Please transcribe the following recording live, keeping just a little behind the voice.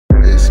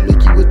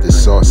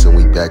boss, and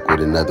we back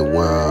with another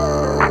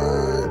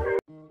one.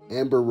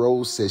 Amber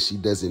Rose says she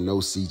doesn't know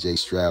CJ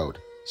Stroud.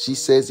 She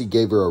says he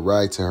gave her a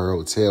ride to her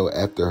hotel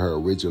after her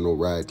original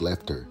ride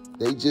left her.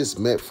 They just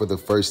met for the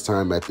first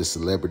time at the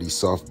celebrity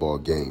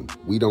softball game.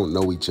 We don't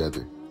know each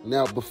other.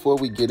 Now, before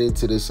we get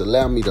into this,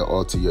 allow me to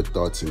alter your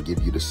thoughts and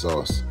give you the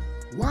sauce.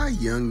 Why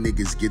young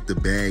niggas get the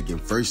bag and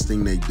first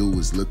thing they do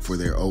is look for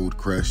their old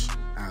crush?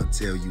 I'll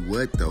tell you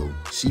what though,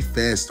 she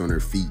fast on her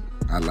feet.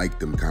 I like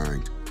them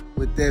kind.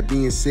 With that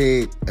being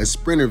said, a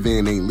Sprinter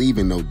van ain't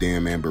leaving no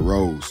damn Amber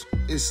Rose.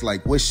 It's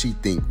like, what she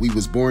think, we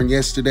was born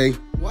yesterday?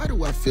 Why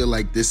do I feel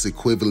like this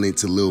equivalent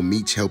to Lil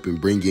Meech helping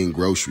bring in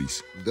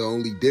groceries? The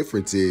only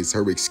difference is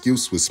her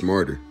excuse was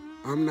smarter.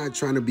 I'm not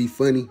trying to be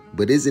funny,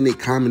 but isn't it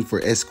common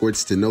for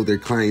escorts to know their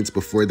clients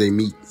before they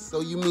meet? So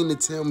you mean to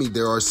tell me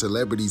there are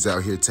celebrities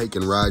out here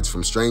taking rides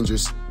from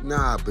strangers?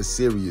 Nah, but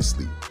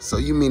seriously. So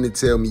you mean to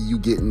tell me you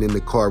getting in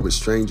the car with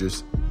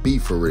strangers? Be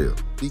for real.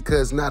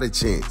 Because not a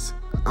chance.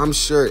 I'm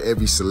sure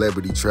every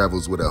celebrity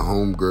travels with a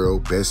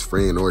homegirl, best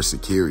friend, or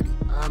security.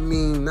 I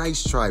mean,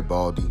 nice try,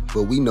 Baldy,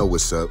 but we know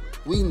what's up.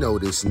 We know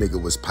this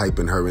nigga was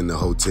piping her in the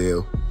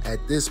hotel.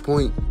 At this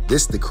point,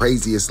 this the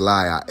craziest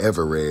lie I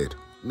ever read.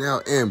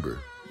 Now, Amber,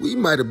 we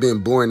might have been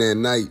born that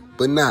night,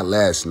 but not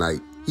last night.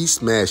 He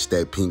smashed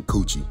that pink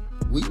coochie.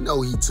 We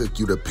know he took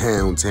you to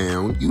Pound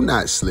Town. You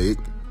not slick.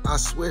 I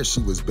swear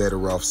she was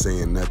better off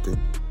saying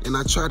nothing. And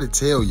I try to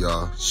tell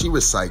y'all, she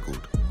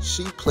recycled.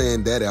 She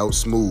planned that out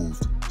smooth.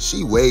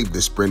 She waved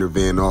the Sprinter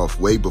van off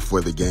way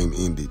before the game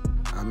ended.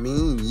 I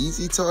mean,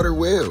 Yeezy taught her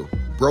well.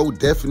 Bro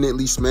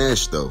definitely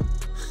smashed though.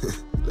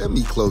 Let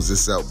me close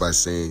this out by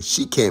saying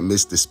she can't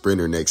miss the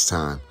Sprinter next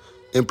time.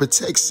 And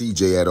protect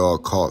CJ at all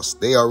costs.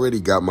 They already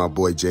got my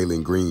boy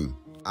Jalen Green.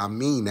 I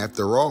mean,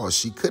 after all,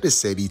 she could have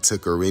said he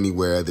took her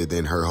anywhere other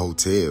than her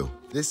hotel.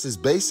 This is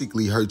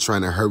basically her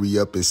trying to hurry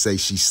up and say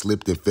she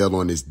slipped and fell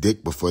on his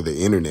dick before the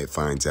internet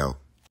finds out.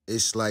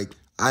 It's like,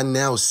 I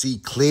now see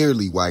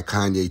clearly why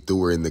Kanye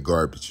threw her in the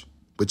garbage.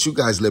 But you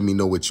guys let me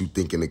know what you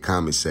think in the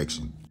comment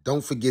section.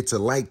 Don't forget to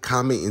like,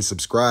 comment, and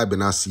subscribe,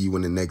 and I'll see you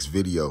in the next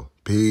video.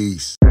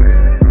 Peace.